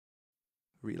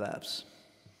Relapse.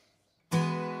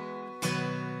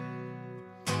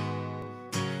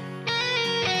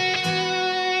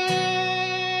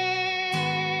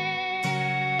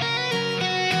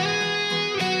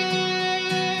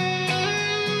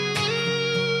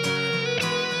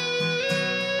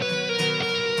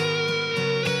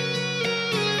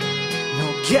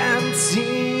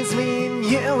 Guarantees me and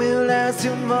you will last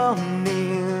till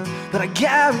morning, but I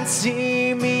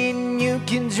guarantee me and you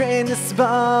can drain this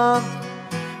bar.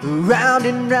 Round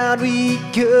and round we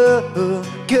go,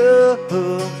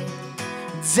 go.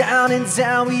 Down and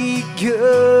down we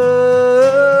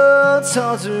go,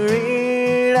 towards the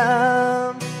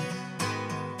relapse.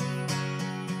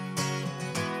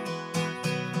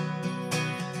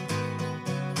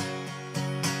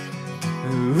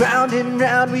 Round and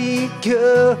round we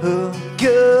go,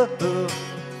 go.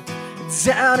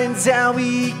 Down and down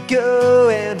we go,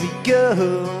 and we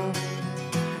go.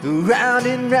 Round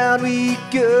and round we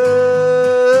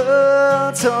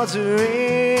go, towards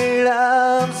the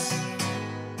relapse.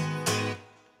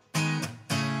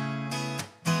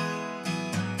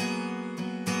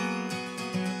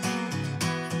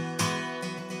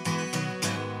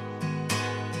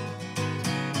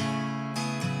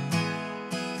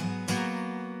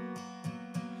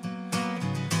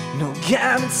 No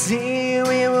guarantee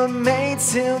we were made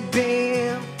to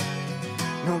be.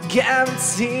 No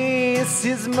guarantee this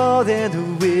is more than a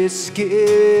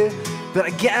whiskey, but I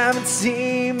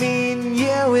guarantee me and you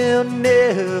will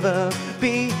never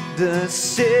be the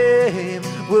same.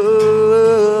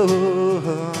 Whoa.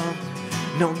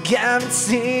 No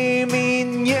guarantee me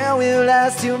and you will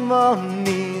last till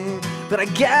morning, but I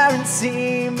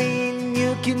guarantee me and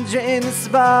you can drain this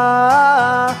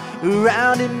bar.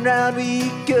 Round and round we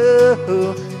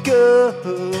go, go.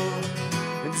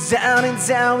 Down and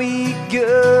down we go.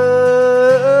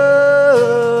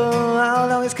 I'll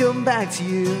always come back to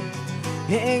you.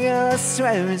 Ain't gonna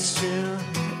swear it's true.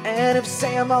 And if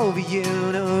say I'm over you,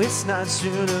 no, it's not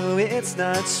true, no, it's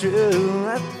not true.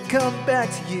 I'll come back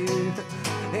to you.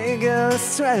 Ain't gonna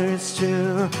swear it's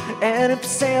true. And if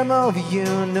say I'm over you,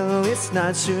 no, it's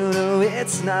not true, no,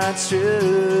 it's not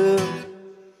true.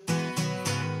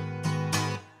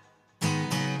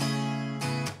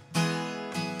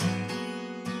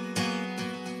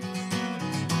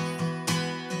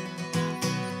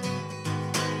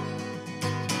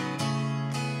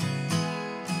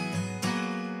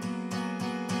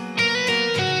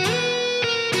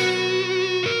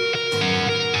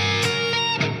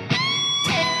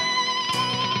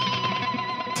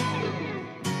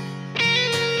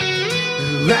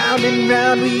 Round and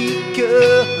round we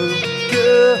go,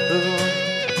 go.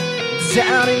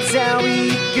 Down and down we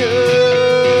go.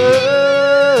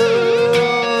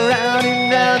 Round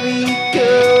and round we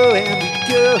go, and we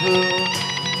go.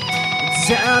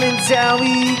 Down and down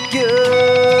we go,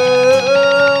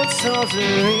 towards the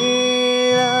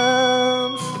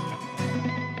relapse.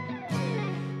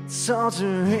 Towards the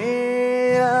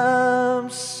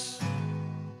relapse.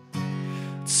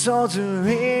 Towards the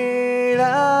relapse.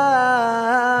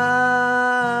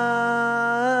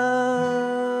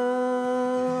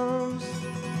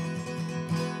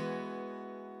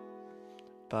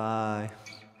 Bye.